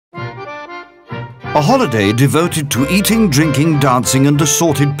A holiday devoted to eating, drinking, dancing and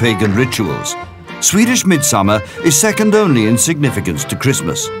assorted pagan rituals. Swedish Midsummer is second only in significance to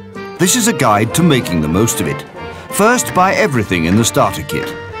Christmas. This is a guide to making the most of it. First, buy everything in the starter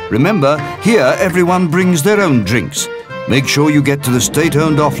kit. Remember, here everyone brings their own drinks. Make sure you get to the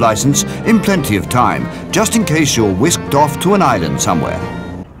state-owned off-license in plenty of time, just in case you're whisked off to an island somewhere.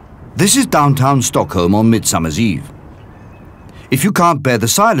 This is downtown Stockholm on Midsummer's Eve. If you can't bear the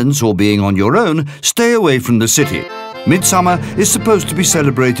silence or being on your own, stay away from the city. Midsummer is supposed to be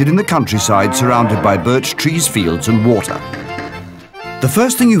celebrated in the countryside surrounded by birch trees, fields and water. The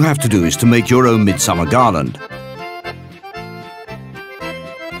first thing you have to do is to make your own midsummer garland.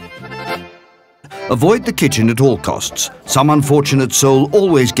 Avoid the kitchen at all costs. Some unfortunate soul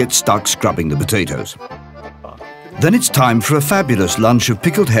always gets stuck scrubbing the potatoes. Then it's time for a fabulous lunch of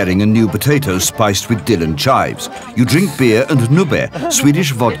pickled herring and new potatoes spiced with dill and chives. You drink beer and nubbe,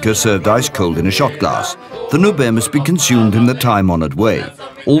 Swedish vodka served ice cold in a shot glass. The nubbe must be consumed in the time-honoured way.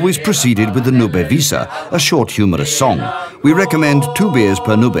 Always preceded with the nubbe visa, a short humorous song. We recommend 2 beers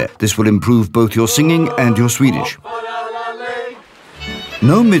per nubbe. This will improve both your singing and your Swedish.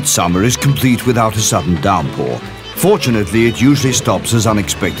 No midsummer is complete without a sudden downpour. Fortunately, it usually stops as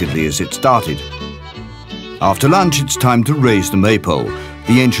unexpectedly as it started. After lunch, it's time to raise the maypole,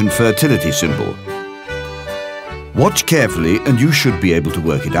 the ancient fertility symbol. Watch carefully and you should be able to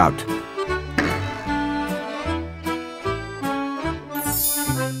work it out.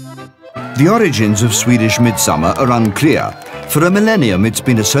 The origins of Swedish Midsummer are unclear. For a millennium, it's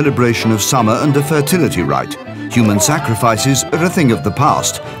been a celebration of summer and a fertility rite. Human sacrifices are a thing of the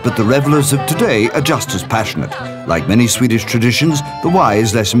past, but the revelers of today are just as passionate. Like many Swedish traditions, the why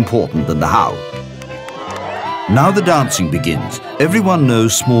is less important than the how. Now the dancing begins. Everyone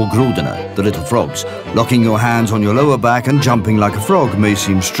knows small grodarna, the little frogs. Locking your hands on your lower back and jumping like a frog may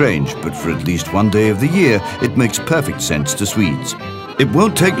seem strange, but for at least one day of the year, it makes perfect sense to Swedes. It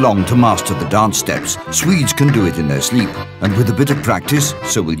won't take long to master the dance steps. Swedes can do it in their sleep, and with a bit of practice,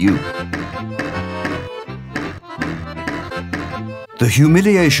 so will you. The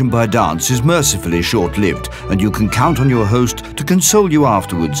humiliation by dance is mercifully short-lived, and you can count on your host to console you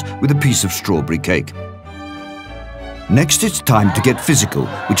afterwards with a piece of strawberry cake. Next, it's time to get physical,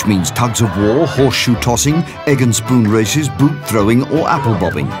 which means tugs of war, horseshoe tossing, egg and spoon races, boot throwing or apple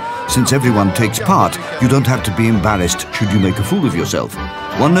bobbing. Since everyone takes part, you don't have to be embarrassed should you make a fool of yourself.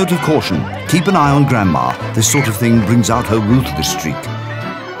 One note of caution, keep an eye on Grandma. This sort of thing brings out her ruthless streak.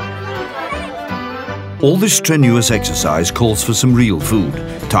 All this strenuous exercise calls for some real food.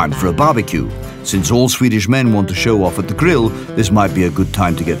 Time for a barbecue. Since all Swedish men want to show off at the grill, this might be a good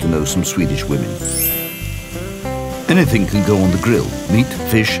time to get to know some Swedish women. Anything can go on the grill. Meat,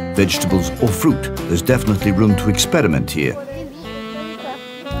 fish, vegetables or fruit. There's definitely room to experiment here.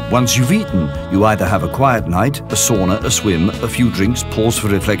 Once you've eaten, you either have a quiet night, a sauna, a swim, a few drinks, pause for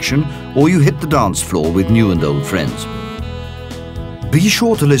reflection, or you hit the dance floor with new and old friends. Be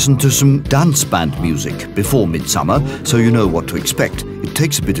sure to listen to some dance band music before Midsummer so you know what to expect. It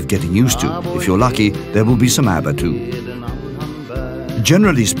takes a bit of getting used to. If you're lucky, there will be some ABBA too.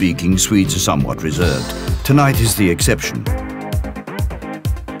 Generally speaking, Swedes are somewhat reserved. Tonight is the exception.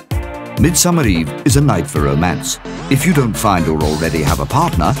 Midsummer Eve is a night for romance. If you don't find or already have a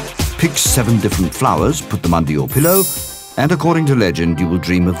partner, pick 7 different flowers, put them under your pillow, and according to legend, you will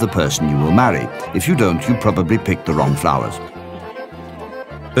dream of the person you will marry. If you don't, you probably picked the wrong flowers.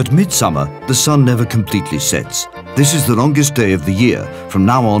 At Midsummer, the sun never completely sets. This is the longest day of the year. From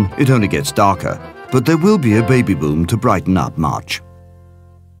now on, it only gets darker. But there will be a baby boom to brighten up March.